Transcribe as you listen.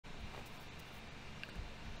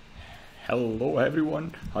Hello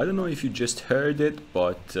everyone. I don't know if you just heard it,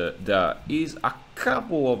 but there is a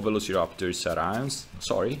couple of velociraptors around.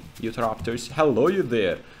 Sorry, Utahraptors. Hello you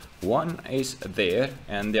there. One is there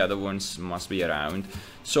and the other ones must be around.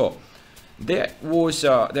 So there is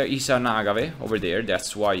an agave over there.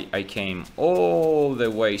 That's why I came all the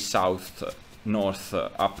way south, north,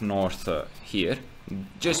 up north here,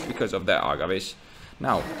 just because of the agaves.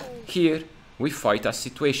 Now here we fight a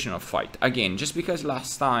situational fight again, just because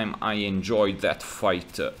last time I enjoyed that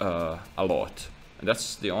fight a lot.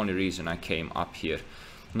 That's the only reason I came up here,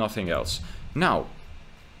 nothing else. Now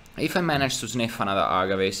if I manage to sniff another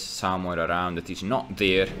agave somewhere around that is not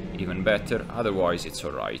there, even better. Otherwise it's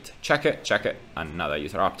alright. Check it, another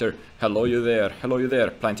Utahraptor. Hello you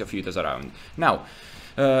there, plenty of Utas around. Now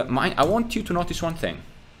I want you to notice one thing.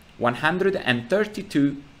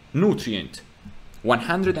 132 nutrient.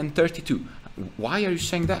 132. Why are you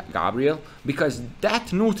saying that, Gabriele? Because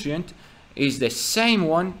that nutrient is the same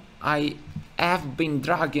one I have been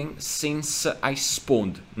dragging since I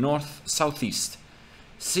spawned north-southeast.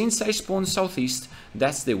 Since I spawned southeast,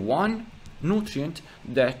 that's the one nutrient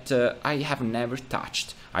that I have never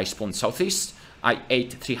touched. I spawned southeast, I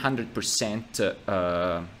ate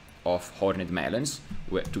 300% of horned melons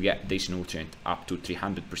to get this nutrient up to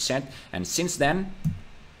 300%, and since then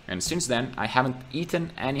I haven't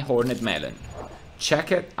eaten any horned melon.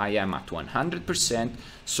 Check it, I am at 100%.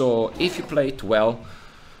 So if you play it well,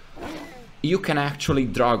 you can actually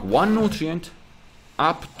drag one nutrient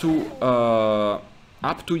up to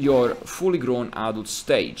your fully grown adult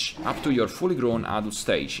stage. Now,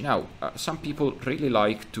 some people really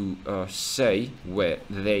like to say where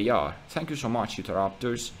they are. Thank you so much,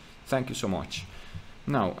 Utahraptors. Thank you so much.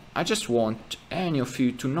 Now, I just want any of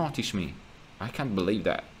you to notice me. I can't believe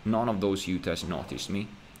that none of those Utas noticed me.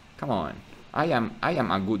 Come on, I am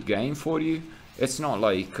a good game for you. It's not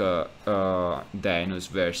like Dinos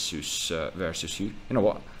versus you. You know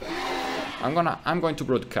what? I'm going to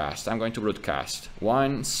broadcast.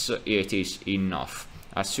 Once it is enough.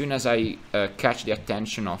 As soon as I catch the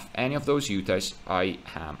attention of any of those Utas, I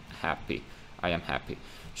am happy.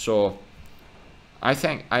 So I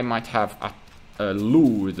think I might have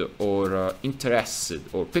lured or interested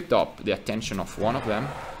or picked up the attention of one of them.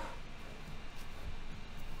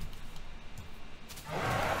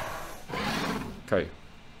 Okay,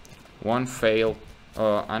 one fail.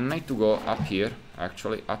 I need to go up here,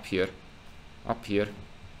 actually, up here.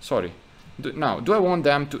 Sorry. Now, do I want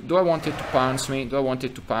it to pounce me?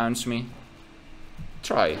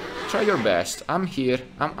 Try your best. I'm here.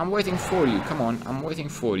 I'm waiting for you. Come on, I'm waiting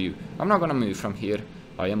for you. I'm not gonna move from here.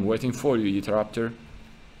 I am waiting for you, Utahraptor.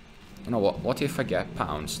 You know what? What if I get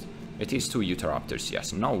pounced? It is two Utahraptors,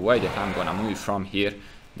 yes. No way that I'm gonna move from here.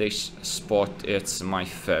 This spot, it's my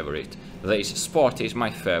favorite. This spot is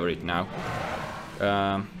my favorite now.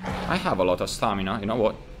 I have a lot of stamina. You know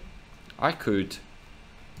what? I could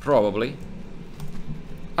probably...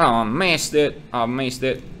 Oh, I missed it. Oh,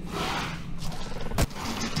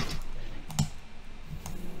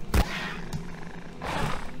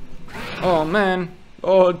 man.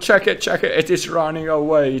 Oh, check it. It is running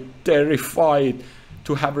away, terrified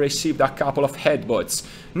to have received a couple of headbutts.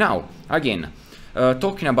 Now, again,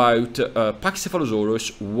 talking about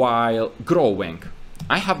Pachycephalosaurus while growing.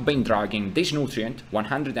 I have been dragging this nutrient,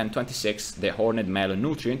 126, the horned melon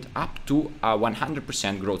nutrient, up to a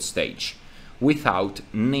 100% growth stage, without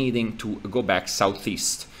needing to go back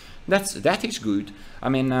southeast. That is good. I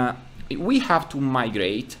mean, we have to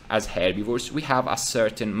migrate as herbivores. We have a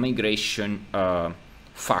certain migration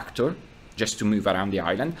factor just to move around the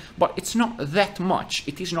island, but it's not that much.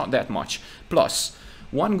 It is not that much. Plus,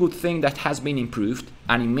 one good thing that has been improved,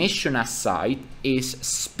 animation aside, is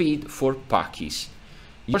speed for Pachy's.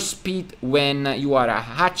 Your speed when you are a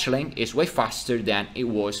hatchling is way faster than it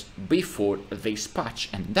was before this patch,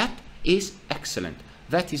 and that is excellent.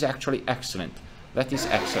 That is actually excellent.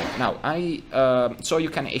 Now, so you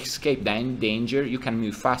can escape danger, you can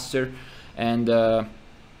move faster, and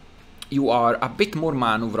you are a bit more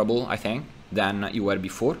maneuverable, I think, than you were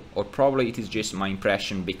before. Or probably it is just my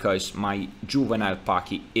impression because my juvenile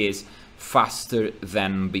Pachy is faster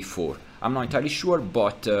than before. I'm not entirely sure,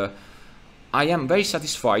 but I am very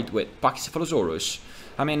satisfied with Pachycephalosaurus.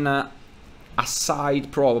 I mean,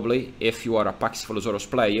 aside probably if you are a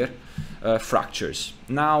Pachycephalosaurus player, fractures.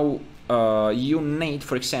 Now you need,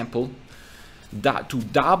 for example, to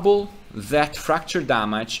double that fracture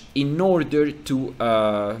damage in order to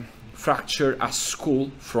fracture a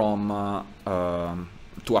skull from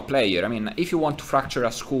to a player. I mean, if you want to fracture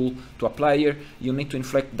a skull to a player, you need to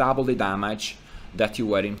inflict double the damage that you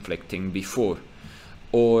were inflicting before.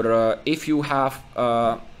 Or if you have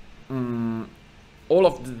all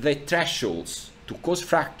of the thresholds to cause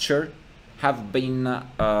fracture have been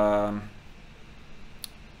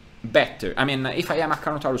better. I mean, if I am a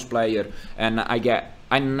Carnotaurus player and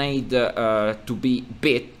I need to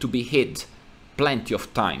be hit plenty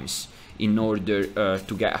of times in order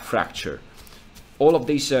to get a fracture. All of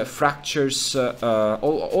these fractures,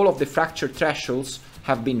 all of the fracture thresholds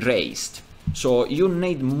have been raised. So you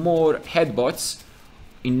need more headbutts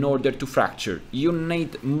in order to fracture. You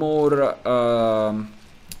need more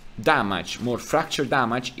damage, more fracture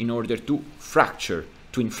damage in order to fracture,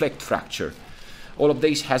 to inflict fracture. All of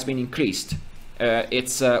this has been increased.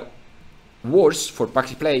 It's worse for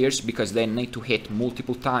Pachy players because they need to hit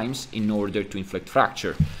multiple times in order to inflict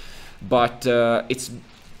fracture. But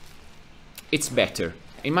it's better.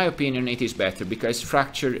 In my opinion, it is better because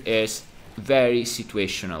fracture is very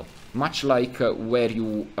situational. Much like where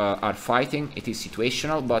you are fighting, it is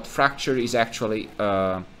situational, but fracture is actually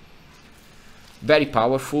very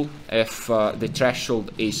powerful if the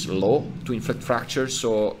threshold is low to inflict fracture,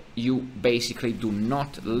 so you basically do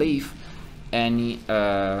not leave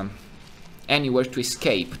anywhere to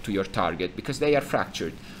escape to your target because they are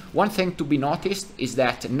fractured. One thing to be noticed is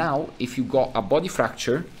that now if you got a body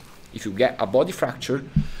fracture,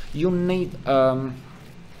 you need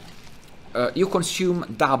you consume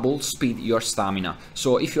double speed your stamina.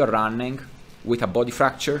 So if you are running with a body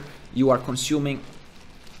fracture, you are consuming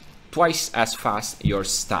twice as fast your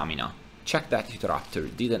stamina. Check that Utahraptor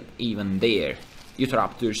didn't even dare.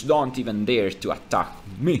 Utahraptors don't even dare to attack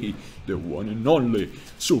me, the one and only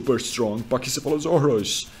super strong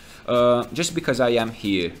Pachycephalosaurus. Just because I am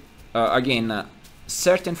here. Again,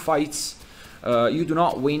 certain fights you do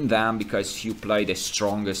not win them because you play the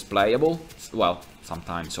strongest playable. Well,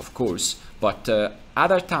 sometimes of course, but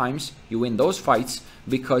other times you win those fights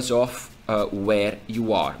because of where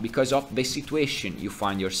you are, because of the situation you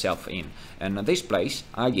find yourself in. And this place,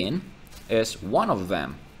 again, is one of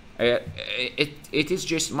them. It is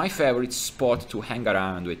just my favorite spot to hang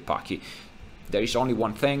around with Pachy. There is only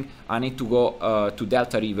one thing: I need to go to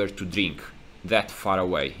Delta River to drink. That far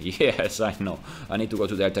away. Yes, I know. I need to go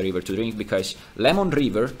to Delta River to drink because Lemon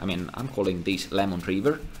River, I mean, I'm calling this Lemon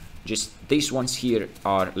River. Just these ones here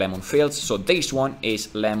are lemon fields, so this one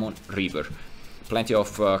is Lemon River. Plenty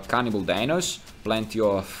of cannibal dinos, plenty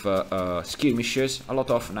of skirmishes, a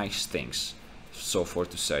lot of nice things, so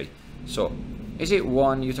forth to say. So, is it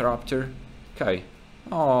one Utahraptor? Okay.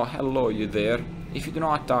 Oh, hello you there. If you do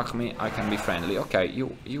not attack me, I can be friendly. Okay,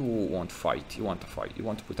 you won't fight. You want to fight. You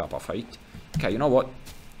want to put up a fight. Okay, you know what?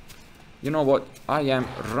 You know what? I am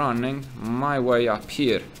running my way up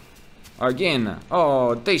here. Again.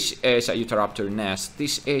 Oh, this is a Utahraptor nest.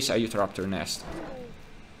 This is a Utahraptor nest.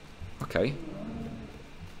 Okay.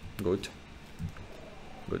 Good.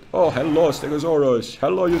 Good. Oh, hello, Stegosaurus.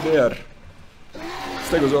 Hello, you there.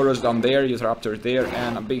 Stegosaurus down there, Utahraptor there,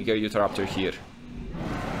 and a bigger Utahraptor here.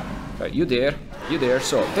 Okay, you there. You there.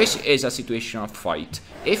 So, this is a situational fight.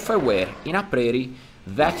 If I were in a prairie,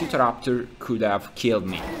 that Utahraptor could have killed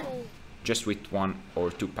me. Just with 1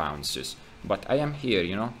 or 2 pounces. But I am here,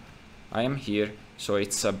 you know. I am here, so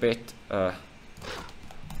it's a bit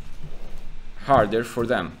harder for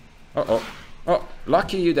them. Uh-oh. Oh,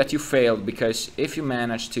 lucky you that you failed, because if you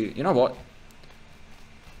manage to... You know what?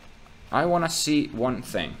 I want to see one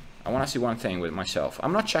thing. I want to see one thing with myself.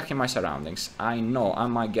 I'm not checking my surroundings. I know I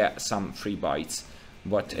might get some free bites,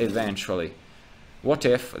 but eventually... What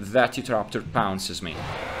if that Utahraptor pounces me?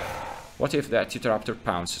 What if that Utahraptor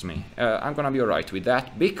pounces me? I'm gonna be alright with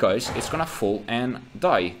that, because it's gonna fall and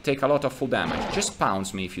die. Take a lot of full damage. Just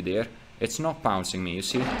pounce me if you dare. It's not pouncing me, you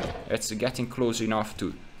see? It's getting close enough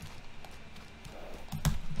to...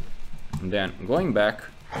 And then going back,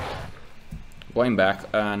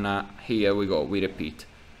 and here we go, we repeat.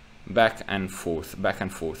 Back and forth, back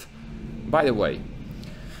and forth. By the way,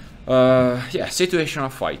 yeah,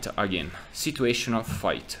 situational fight again. Situational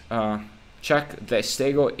fight. Check, the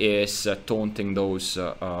Stego is taunting those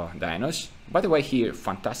dinos. By the way, here,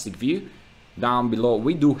 fantastic view. Down below,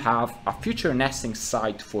 we do have a future nesting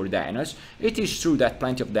site for dinos. It is true that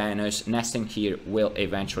plenty of dinos nesting here will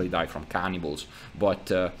eventually die from cannibals,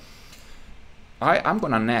 but I'm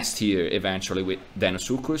gonna nest here eventually with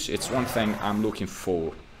Deinosuchus. It's one thing I'm looking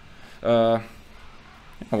for. You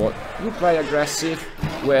know what? You play aggressive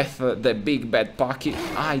with the big bad Pachy.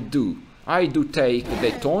 I do take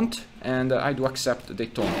the taunt, and I do accept the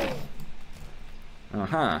taunt.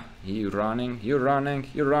 You're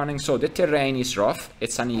running. So the terrain is rough.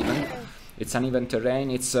 It's uneven terrain.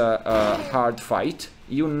 It's a hard fight.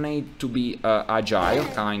 You need to be agile,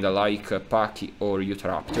 kinda like Pachy or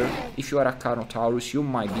Utahraptor. If you are a Carnotaurus, you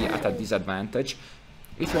might be at a disadvantage.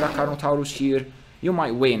 if you're a Carnotaurus here, you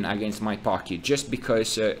might win against my Pachy, just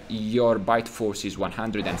because your bite force is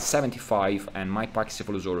 175 and my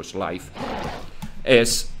Pachycephalosaurus life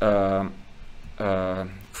is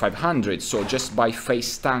 500, so just by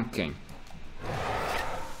face tanking.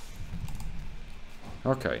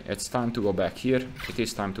 Okay, it's time to go back here. It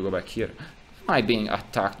is time to go back here. Am I being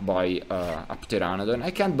attacked by a pteranodon?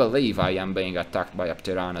 I can't believe I am being attacked by a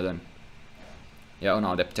pteranodon. Yeah, oh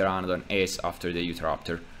no, the pteranodon is after the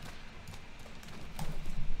Utahraptor.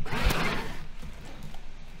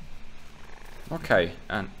 Okay,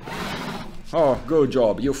 and... oh, good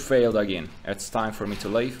job, you failed again. It's time for me to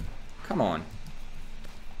leave. Come on.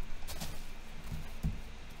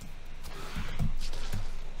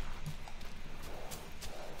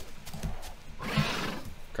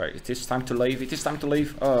 Okay, it is time to leave, it is time to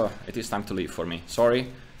leave. Oh, it is time to leave for me, sorry.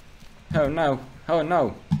 Oh no, oh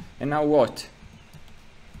no. And now what?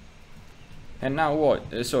 And now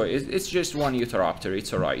what? So it's just one Utahraptor,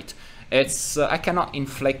 it's alright. It's I cannot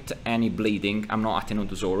inflict any bleeding. I'm not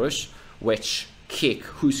Atenodontosaurus,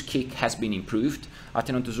 whose kick has been improved.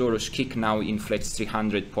 Atenodontosaurus kick now inflicts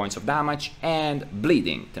 300 points of damage and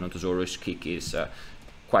bleeding. Atenodontosaurus kick is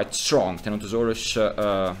quite strong. Atenodontosaurus,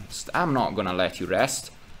 I'm not gonna let you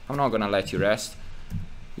rest. I'm not gonna let you rest.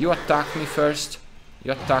 You attack me first.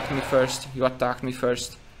 You attack me first. You attack me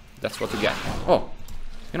first. That's what you get. Oh,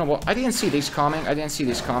 you know what? I didn't see this coming. I didn't see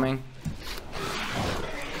this coming.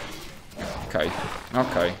 Okay,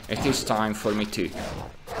 okay. It is time for me to...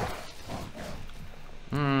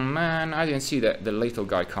 man, I didn't see the little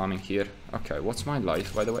guy coming here. Okay, what's my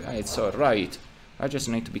life, by the way? It's alright. I just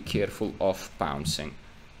need to be careful of pouncing.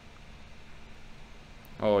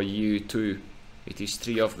 Oh, you two. It is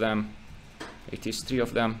 3 of them. It is 3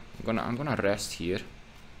 of them. I'm gonna rest here.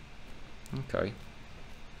 Okay.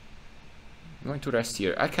 I'm going to rest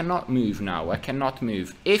here. I cannot move now. I cannot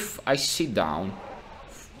move. If I sit down,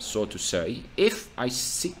 so to say, if I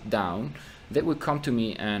sit down, they will come to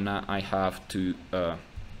me and I have to...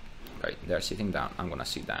 right, they're sitting down. I'm gonna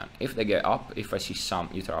sit down. If they get up, if I see some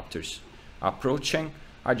Utahraptors approaching,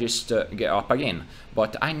 I just get up again.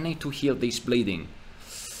 But I need to heal this bleeding.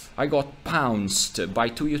 I got pounced by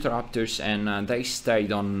 2 Utahraptors and they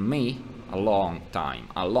stayed on me a long time,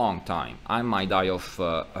 a long time. I might die of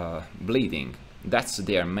bleeding. That's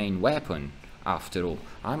their main weapon, after all.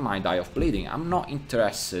 I might die of bleeding. I'm not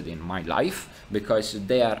interested in my life, because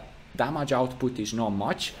their damage output is not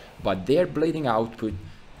much, but their bleeding output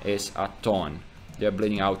is a ton. Their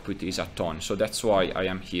bleeding output is a ton, so that's why I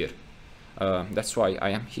am here. That's why I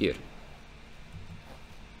am here.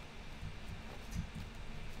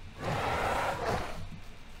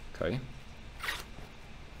 Okay.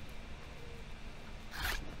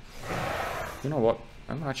 You know what?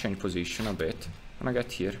 I'm gonna change position a bit. I'm gonna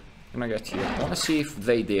get here. I'm gonna get here. I wanna see if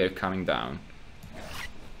they dare coming down.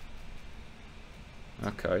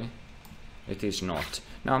 Okay. It is not.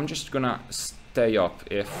 Now I'm just gonna stay up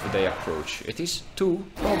if they approach. It is 2,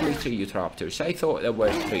 probably 3 Utahraptors. I thought there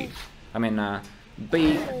were 3. I mean,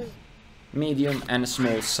 big, medium, and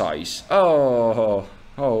small size. Oh,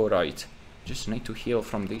 alright. Just need to heal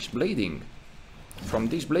from this bleeding. From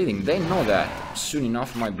this bleeding. They know that soon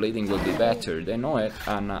enough my bleeding will be better. They know it,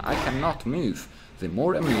 and I cannot move. The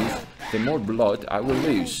more I move, the more blood I will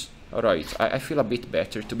lose. Alright, I feel a bit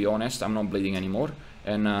better, to be honest. I'm not bleeding anymore.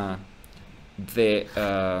 And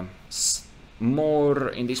the more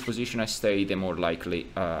in this position I stay, the more likely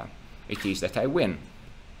it is that I win.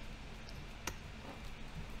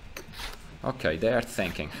 Okay, they are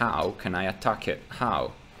thinking, how can I attack it?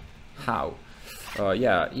 How? How?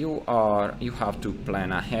 Yeah, you have to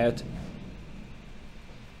plan ahead.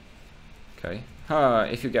 Okay.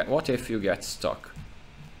 What if you get stuck?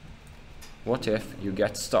 What if you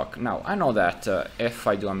get stuck? Now, I know that if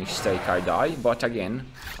I do a mistake I die, but again,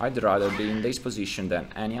 I'd rather be in this position than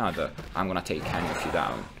any other. I'm gonna take any of you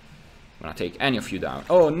down. I'm gonna take any of you down.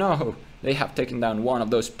 Oh no! They have taken down one of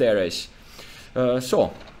those pteres.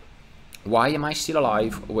 So, why am I still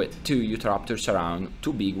alive with 2 Utahraptors around?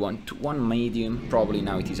 2 big ones, 1 medium, probably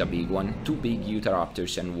now it is a big one, 2 big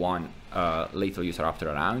Utahraptors and 1 little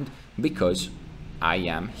Utahraptor around? Because I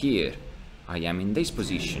am here. I am in this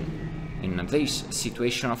position. In this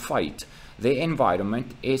situation of fight. The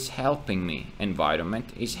environment is helping me.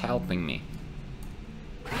 Environment is helping me.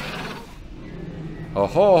 Oh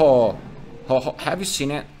ho! Oh, have you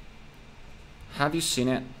seen it? Have you seen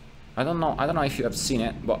it? I don't know if you have seen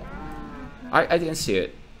it, but I didn't see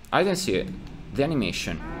it. I didn't see it. The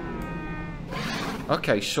animation.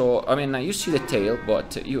 Okay, so I mean you see the tail,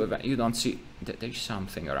 but you don't see. There is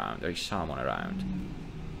something around. There is someone around.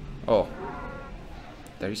 Oh.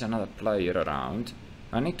 There is another player around.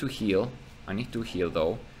 I need to heal. I need to heal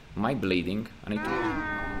though. My bleeding. I need to...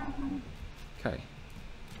 Okay.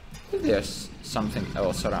 If there's something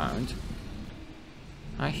else around.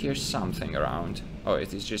 I hear something around. Oh,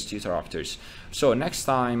 it is just Utahraptors. So next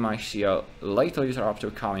time I see a little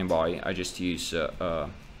Utahraptor coming by, I just use the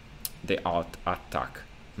alt attack,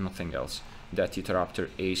 nothing else. That Utahraptor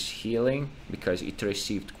is healing because it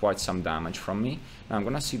received quite some damage from me. Now I'm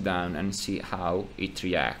gonna sit down and see how it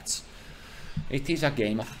reacts. It is a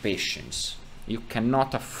game of patience. You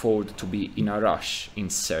cannot afford to be in a rush in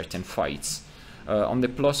certain fights. On the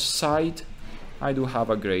plus side, I do have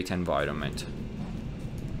a great environment.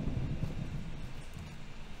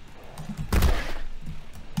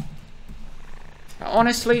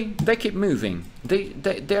 Honestly, they keep moving.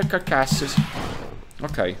 Their carcasses...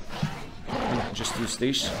 Okay. Just use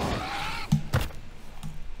this.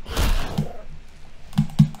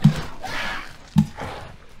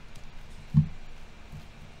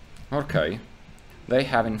 Okay. They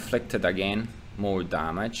have inflicted again more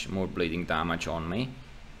damage, more bleeding damage on me.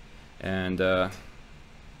 And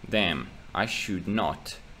damn, I should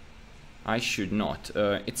not.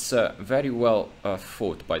 It's very well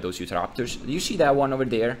fought by those Utahraptors. Do you see that one over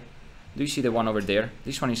there? Do you see the one over there?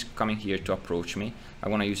 This one is coming here to approach me. I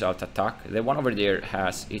want to use alt attack. The one over there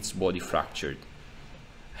has its body fractured.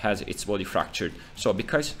 So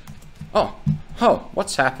because... Oh,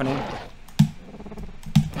 what's happening?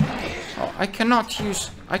 Oh, I cannot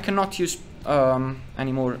use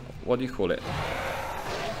anymore. What do you call it?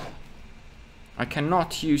 I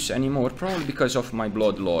cannot use anymore, probably because of my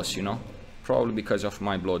blood loss, you know? Probably because of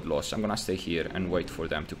my blood loss. I'm gonna stay here and wait for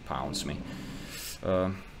them to pounce me.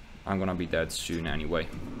 I'm gonna be dead soon anyway.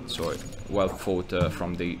 So, well fought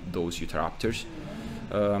from those Utahraptors.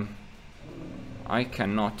 I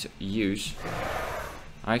cannot use...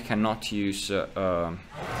 I cannot use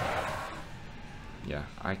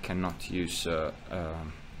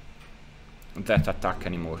that attack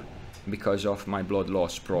anymore. Because of my blood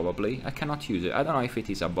loss, probably. I cannot use it. I don't know if it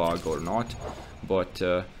is a bug or not, but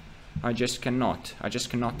I just cannot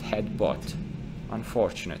headbutt.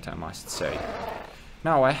 Unfortunate, I must say.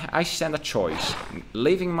 Now I stand a choice: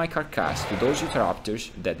 leaving my carcass to those Utahraptors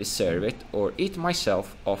that deserve it, or eat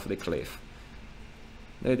myself off the cliff.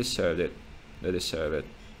 They deserve it. They deserve it.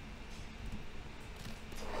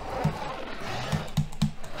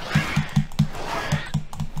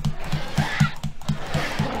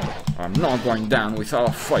 I'm not going down without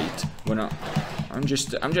a fight. I'm just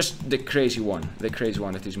the crazy one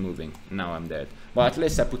that is moving. Now I'm dead. But at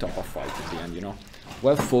least I put up a fight at the end, you know.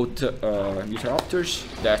 Well fought, Utahraptors.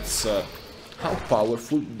 That's how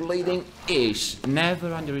powerful blading is.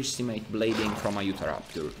 Never underestimate blading from a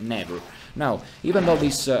Utahraptor. Never. Now, even though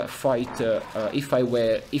this fight,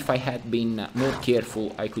 if I had been more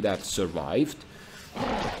careful, I could have survived.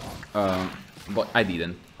 But I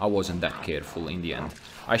didn't. I wasn't that careful in the end.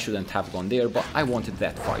 I shouldn't have gone there, but I wanted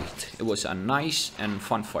that fight. It was a nice and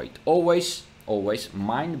fun fight. Always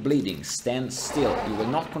mind bleeding. Stand still. You will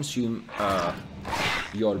not consume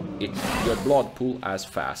your blood pool as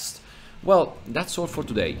fast. Well, that's all for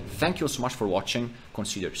today. Thank you so much for watching.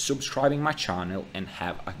 Consider subscribing my channel and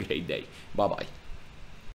have a great day. Bye bye.